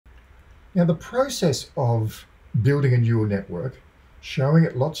Now, the process of building a neural network, showing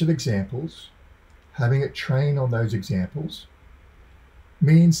it lots of examples, having it train on those examples,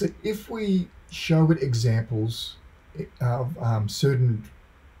 means that if we show it examples of certain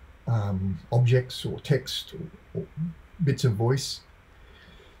objects or text or bits of voice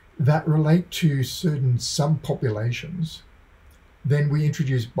that relate to certain subpopulations, then we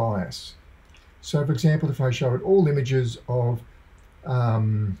introduce bias. So, for example, if I show it all images of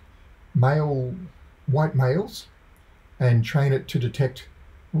white males and train it to detect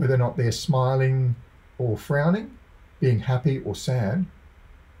whether or not they're smiling or frowning, being happy or sad,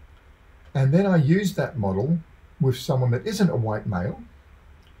 and then I use that model with someone that isn't a white male,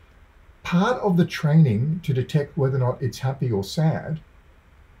 part of the training to detect whether or not it's happy or sad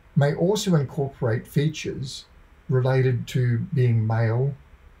may also incorporate features related to being male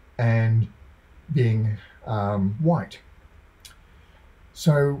and being white.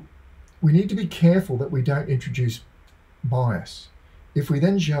 So we need to be careful that we don't introduce bias. If we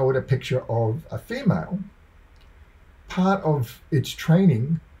then show it a picture of a female, part of its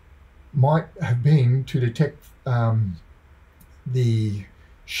training might have been to detect the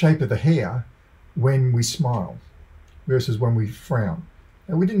shape of the hair when we smile versus when we frown.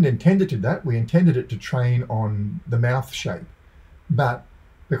 Now, we didn't intend it to that. We intended it to train on the mouth shape. But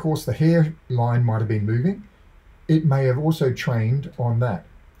because the hairline might have been moving, it may have also trained on that.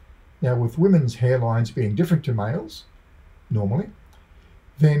 Now, with women's hairlines being different to males, normally,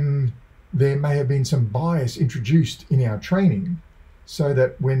 then there may have been some bias introduced in our training so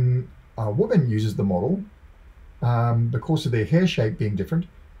that when a woman uses the model, because of their hair shape being different,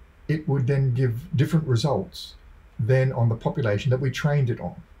 it would then give different results than on the population that we trained it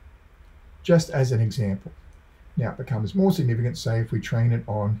on, just as an example. Now, it becomes more significant, say, if we train it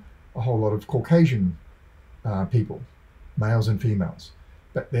on a whole lot of Caucasian people, males and females.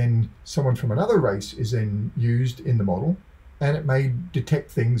 But then someone from another race is then used in the model, and it may detect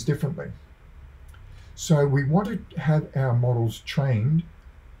things differently. So we want to have our models trained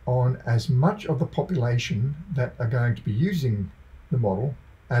on as much of the population that are going to be using the model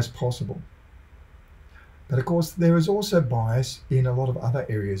as possible. But of course, there is also bias in a lot of other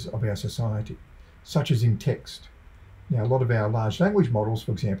areas of our society, such as in text. Now, a lot of our large language models,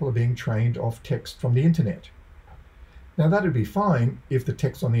 for example, are being trained off text from the internet. Now, that would be fine if the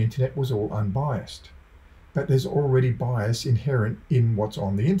text on the internet was all unbiased, but there's already bias inherent in what's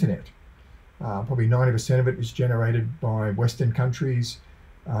on the internet. Probably 90% of it is generated by Western countries,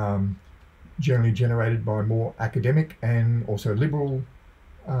 generally generated by more academic and also liberal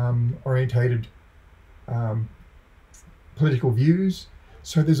orientated political views.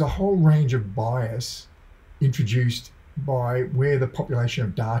 So there's a whole range of bias introduced by where the population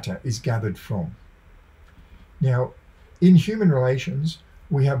of data is gathered from. Now, in human relations,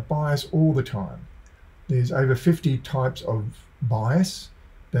 we have bias all the time. There's over 50 types of bias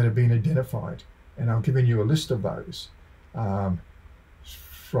that have been identified, and I've given you a list of those.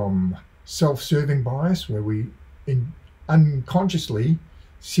 From self-serving bias, where we unconsciously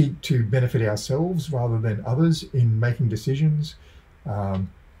seek to benefit ourselves rather than others in making decisions,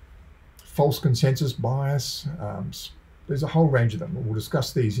 false consensus bias, there's a whole range of them. We'll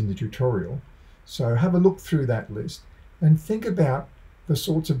discuss these in the tutorial. So have a look through that list and think about the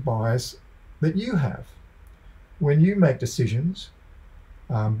sorts of bias that you have when you make decisions,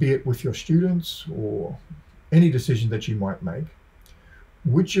 be it with your students or any decision that you might make.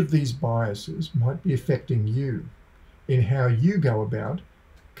 Which of these biases might be affecting you in how you go about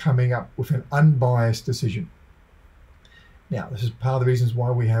coming up with an unbiased decision? Now, this is part of the reasons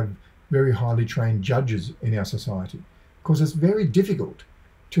why we have very highly trained judges in our society, because it's very difficult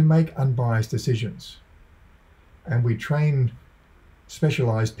to make unbiased decisions. And we train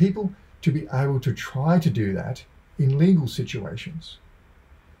specialized people to be able to try to do that in legal situations.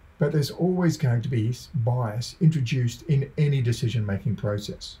 But there's always going to be bias introduced in any decision-making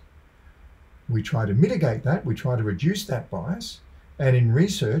process. We try to mitigate that, we try to reduce that bias, and in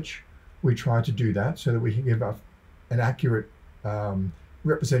research, we try to do that so that we can give an accurate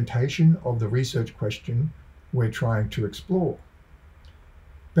representation of the research question we're trying to explore.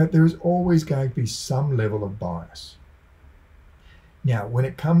 But there is always going to be some level of bias. Now, when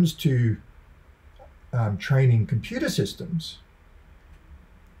it comes to training computer systems,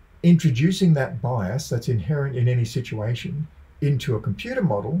 introducing that bias that's inherent in any situation into a computer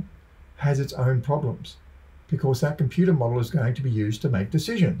model has its own problems, because that computer model is going to be used to make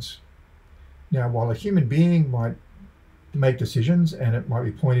decisions. Now, while a human being might make decisions and it might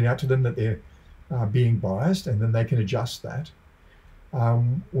be pointed out to them that they're being biased, and then they can adjust that,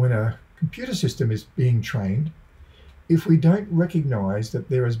 when a computer system is being trained, if we don't recognize that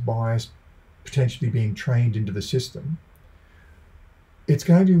there is bias potentially being trained into the system, it's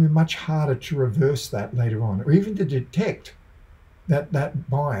going to be much harder to reverse that later on, or even to detect that that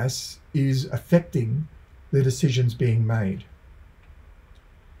bias is affecting the decisions being made.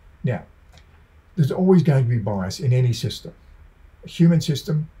 Now, there's always going to be bias in any system, a human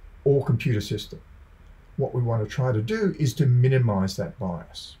system or computer system. What we want to try to do is to minimize that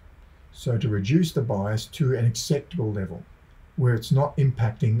bias. So to reduce the bias to an acceptable level where it's not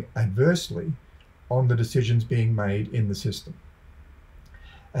impacting adversely on the decisions being made in the system.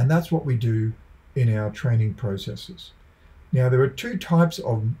 And that's what we do in our training processes. Now, there are two types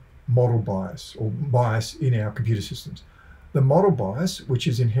of model bias or bias in our computer systems. The model bias, which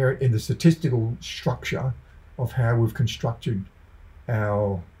is inherent in the statistical structure of how we've constructed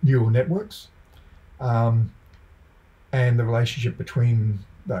our neural networks, and the relationship between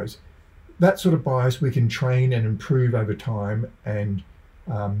those. That sort of bias we can train and improve over time, and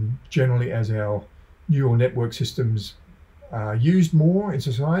generally as our neural network systems are used more in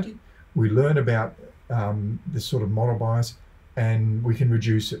society, we learn about this sort of model bias and we can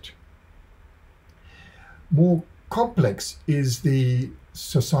reduce it. More complex is the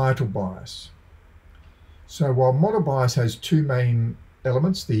societal bias. So while model bias has two main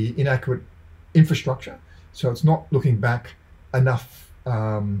elements, the inaccurate infrastructure, so it's not looking back enough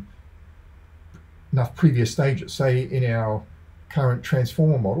previous stages, say in our current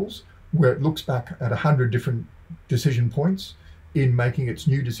transformer models, where it looks back at 100 different decision points in making its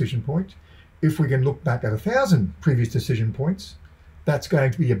new decision point. If we can look back at 1,000 previous decision points, that's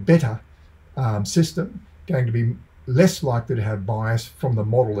going to be a better system, going to be less likely to have bias from the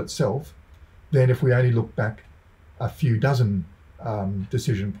model itself than if we only look back a few dozen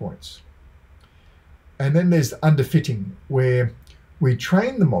decision points. And then there's underfitting, where we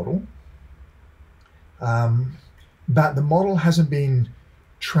train the model, but the model hasn't been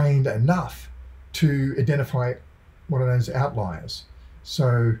trained enough to identify what are known as outliers.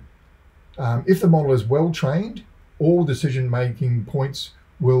 So if the model is well trained, all decision-making points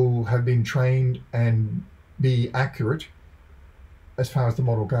will have been trained and be accurate as far as the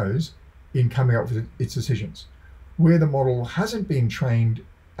model goes in coming up with its decisions. Where the model hasn't been trained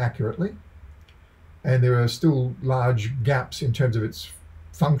accurately, and there are still large gaps in terms of its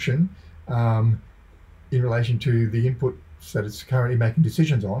function in relation to the inputs that it's currently making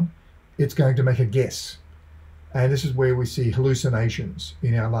decisions on, it's going to make a guess. And this is where we see hallucinations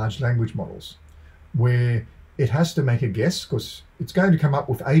in our large language models, where it has to make a guess because it's going to come up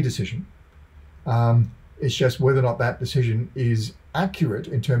with a decision. It's just whether or not that decision is accurate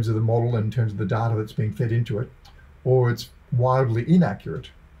in terms of the model and in terms of the data that's being fed into it, or it's wildly inaccurate.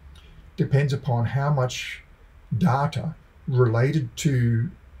 Depends upon how much data related to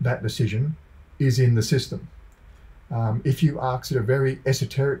that decision is in the system. If you ask it a very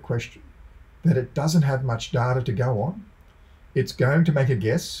esoteric question that it doesn't have much data to go on, it's going to make a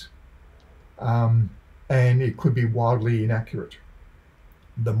guess, and it could be wildly inaccurate.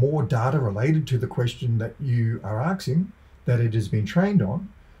 The more data related to the question that you are asking that it has been trained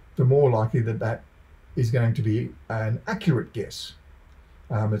on, the more likely that that is going to be an accurate guess.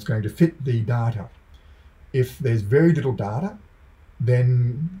 It's going to fit the data. If there's very little data,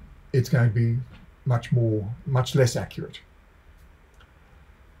 then it's going to be much less accurate.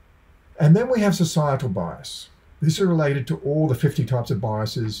 And then we have societal bias. This is related to all the 50 types of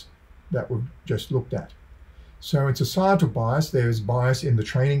biases that we've just looked at. So in societal bias, there's bias in the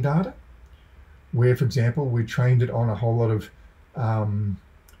training data, where, for example, we trained it on a whole lot of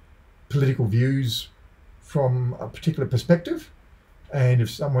political views from a particular perspective. And if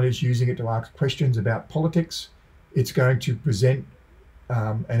someone is using it to ask questions about politics, it's going to present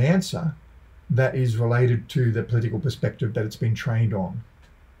an answer that is related to the political perspective that it's been trained on.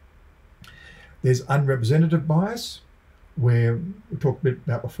 There's unrepresentative bias, where we talked a bit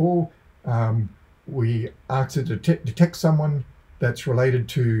about before. We asked it to detect someone that's related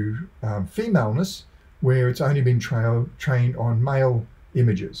to femaleness, where it's only been trained on male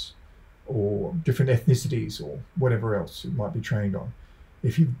images or different ethnicities or whatever else it might be trained on.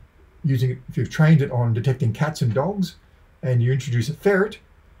 If you've trained it on detecting cats and dogs, and you introduce a ferret,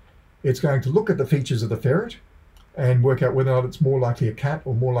 it's going to look at the features of the ferret and work out whether or not it's more likely a cat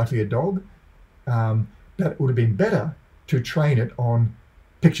or more likely a dog. That would have been better to train it on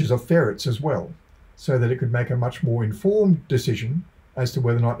pictures of ferrets as well, so that it could make a much more informed decision as to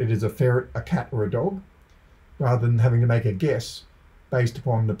whether or not it is a ferret, a cat, or a dog, rather than having to make a guess based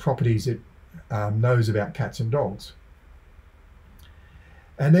upon the properties it knows about cats and dogs.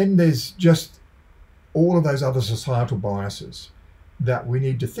 And then there's just all of those other societal biases that we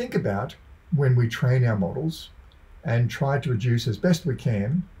need to think about when we train our models and try to reduce as best we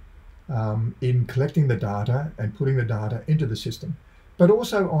can in collecting the data and putting the data into the system, but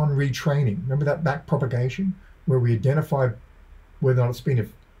also on retraining. Remember that back propagation where we identify whether or not it's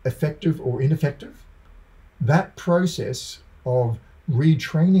been effective or ineffective? That process of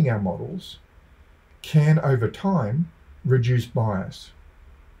retraining our models can, over time, reduce bias,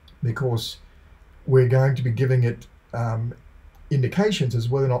 because we're going to be giving it indications as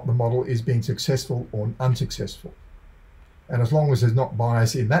whether or not the model is being successful or unsuccessful. And as long as there's not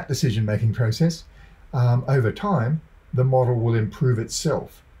bias in that decision-making process, over time, the model will improve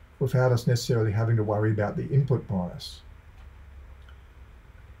itself without us necessarily having to worry about the input bias.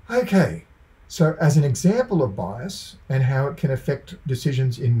 Okay, so as an example of bias and how it can affect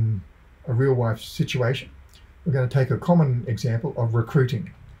decisions in a real-life situation, we're going to take a common example of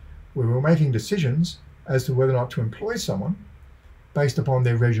recruiting, where we're making decisions as to whether or not to employ someone based upon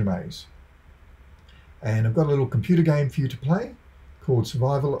their resumes. And I've got a little computer game for you to play called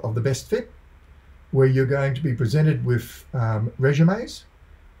Survival of the Best Fit, where you're going to be presented with resumes,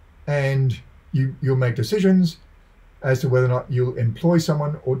 and you'll make decisions as to whether or not you'll employ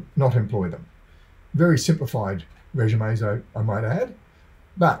someone or not employ them. Very simplified resumes, I might add.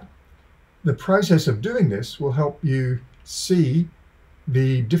 But the process of doing this will help you see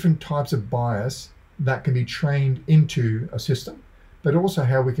the different types of bias that can be trained into a system, but also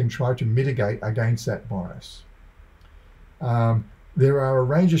how we can try to mitigate against that bias. There are a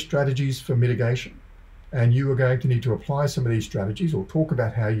range of strategies for mitigation, and you are going to need to apply some of these strategies or talk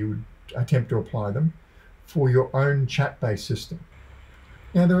about how you would attempt to apply them for your own chat-based system.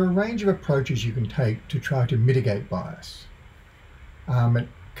 Now, there are a range of approaches you can take to try to mitigate bias. It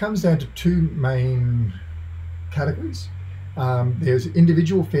comes down to two main categories. There's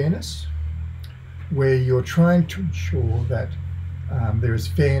individual fairness, where you're trying to ensure that there is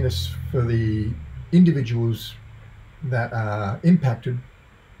fairness for the individuals that are impacted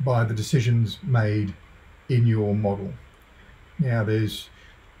by the decisions made in your model. Now, there's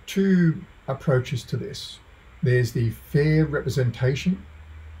two approaches to this. There's the fair representation,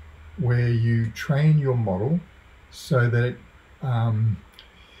 where you train your model so that it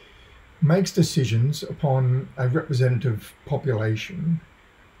makes decisions upon a representative population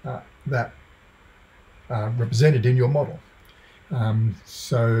that represented in your model.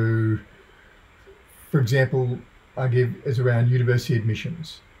 So, for example, I give is around university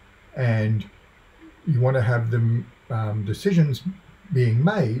admissions, and you want to have them decisions being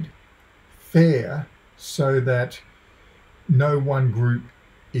made fair so that no one group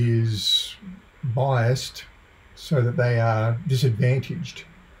is biased so that they are disadvantaged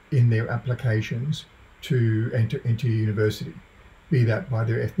in their applications to enter into university, be that by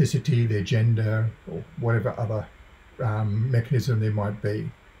their ethnicity, their gender, or whatever other mechanism there might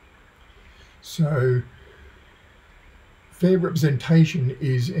be. So fair representation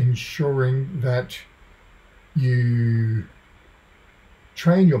is ensuring that you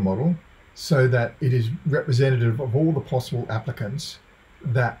train your model so that it is representative of all the possible applicants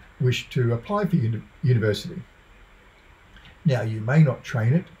that wish to apply for university. Now, you may not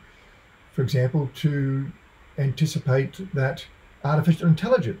train it, for example, to anticipate that artificial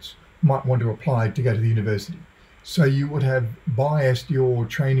intelligence might want to apply to go to the university. So you would have biased your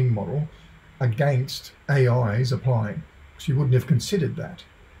training model against AIs applying. So you wouldn't have considered that.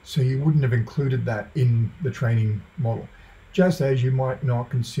 So you wouldn't have included that in the training model. Just as you might not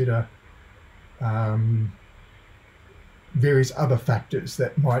consider various other factors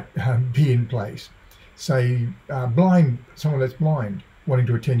that might be in place. Say someone that's blind wanting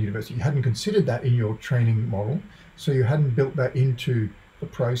to attend university. You hadn't considered that in your training model, so you hadn't built that into the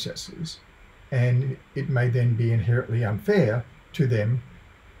processes, and it may then be inherently unfair to them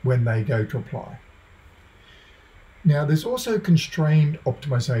when they go to apply. Now, there's also constrained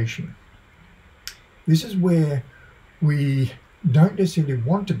optimization. This is where we don't necessarily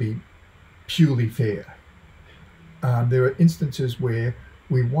want to be purely fair. There are instances where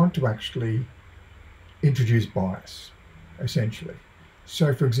we want to actually introduce bias, essentially.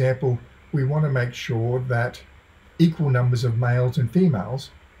 So, for example, we want to make sure that equal numbers of males and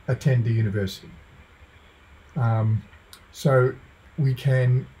females attend the university. So we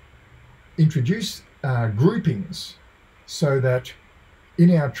can introduce groupings so that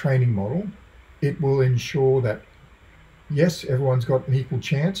in our training model, it will ensure that, yes, everyone's got an equal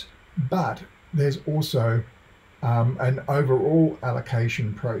chance, but there's also an overall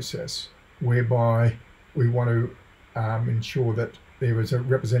allocation process whereby we want to ensure that there is a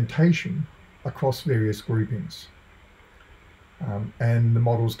representation across various groupings. And the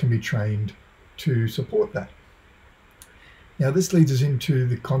models can be trained to support that. Now, this leads us into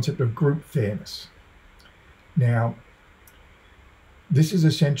the concept of group fairness. Now, This is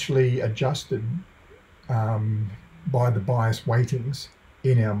essentially adjusted by the bias weightings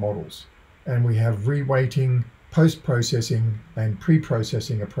in our models. And we have reweighting, post-processing, and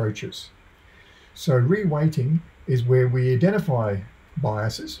pre-processing approaches. So reweighting is where we identify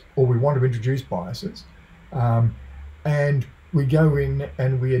biases, or we want to introduce biases, and we go in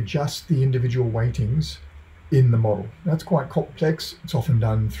and we adjust the individual weightings in the model. That's quite complex. It's often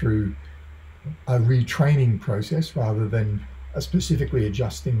done through a retraining process rather than specifically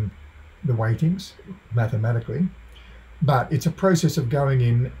adjusting the weightings mathematically. But it's a process of going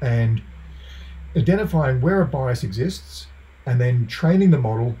in and identifying where a bias exists and then training the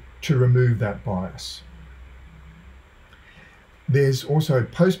model to remove that bias. There's also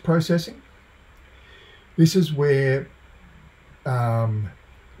post-processing. This is where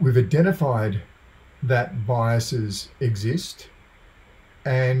we've identified that biases exist,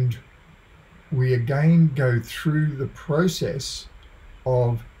 and we again go through the process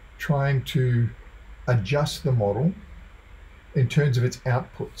of trying to adjust the model in terms of its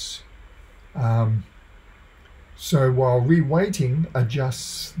outputs. So while reweighting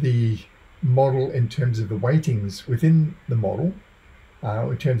adjusts the model in terms of the weightings within the model,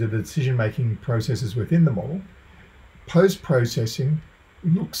 in terms of the decision-making processes within the model, post-processing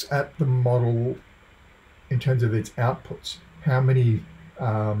looks at the model in terms of its outputs. How many,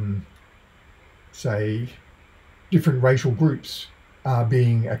 say, different racial groups are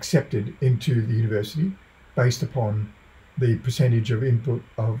being accepted into the university based upon the percentage of input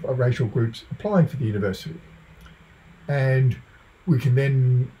of racial groups applying for the university. And we can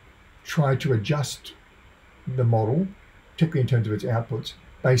then try to adjust the model, particularly in terms of its outputs,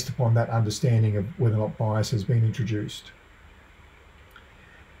 based upon that understanding of whether or not bias has been introduced.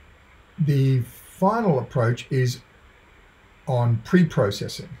 The final approach is on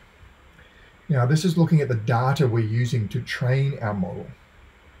pre-processing. Now, this is looking at the data we're using to train our model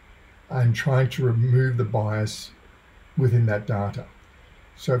and trying to remove the bias within that data.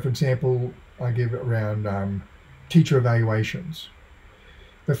 So, for example, I give around teacher evaluations.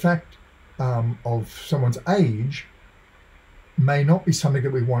 The fact of someone's age may not be something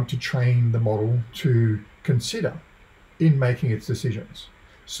that we want to train the model to consider in making its decisions.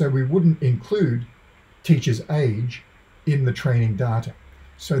 So we wouldn't include teacher's age in the training data.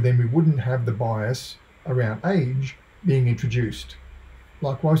 So then we wouldn't have the bias around age being introduced.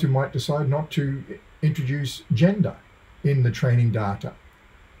 Likewise, we might decide not to introduce gender in the training data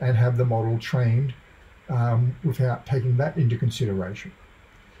and have the model trained without taking that into consideration.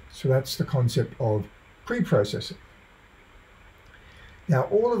 So that's the concept of pre-processing. Now,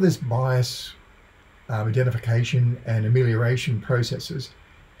 all of this bias identification and amelioration processes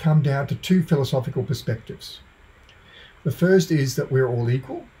come down to two philosophical perspectives. The first is that we're all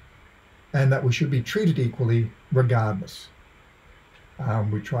equal and that we should be treated equally regardless.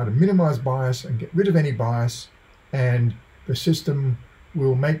 We try to minimize bias and get rid of any bias, and the system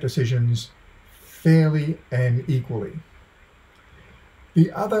will make decisions fairly and equally.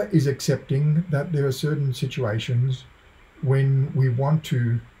 The other is accepting that there are certain situations when we want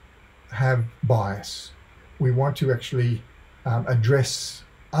to have bias. We want to actually address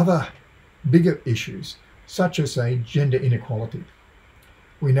other bigger issues, such as, say, gender inequality.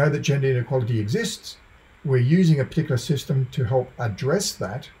 We know that gender inequality exists. We're using a particular system to help address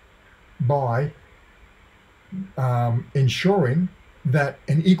that by ensuring that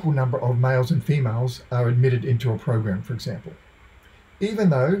an equal number of males and females are admitted into a program, for example.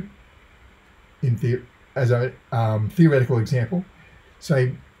 Even though, as a theoretical example,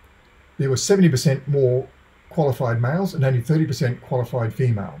 say there were 70% more qualified males and only 30% qualified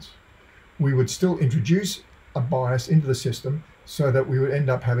females, we would still introduce a bias into the system so that we would end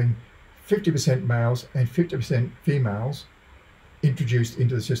up having 50% males and 50% females introduced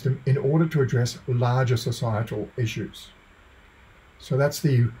into the system in order to address larger societal issues. So that's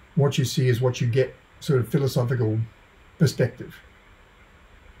what you see is what you get, sort of philosophical perspective.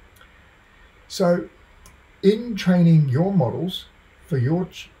 So in training your models for your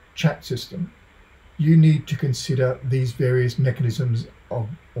chat system, you need to consider these various mechanisms or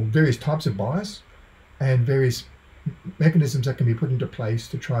various types of bias and various mechanisms that can be put into place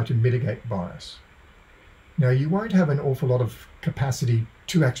to try to mitigate bias. Now, you won't have an awful lot of capacity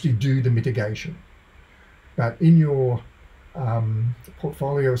to actually do the mitigation, but in your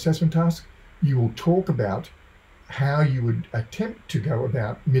portfolio assessment task, you will talk about how you would attempt to go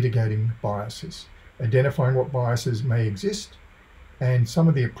about mitigating biases, identifying what biases may exist, and some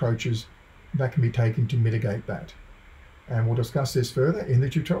of the approaches that can be taken to mitigate that. And we'll discuss this further in the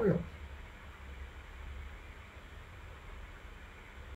tutorial.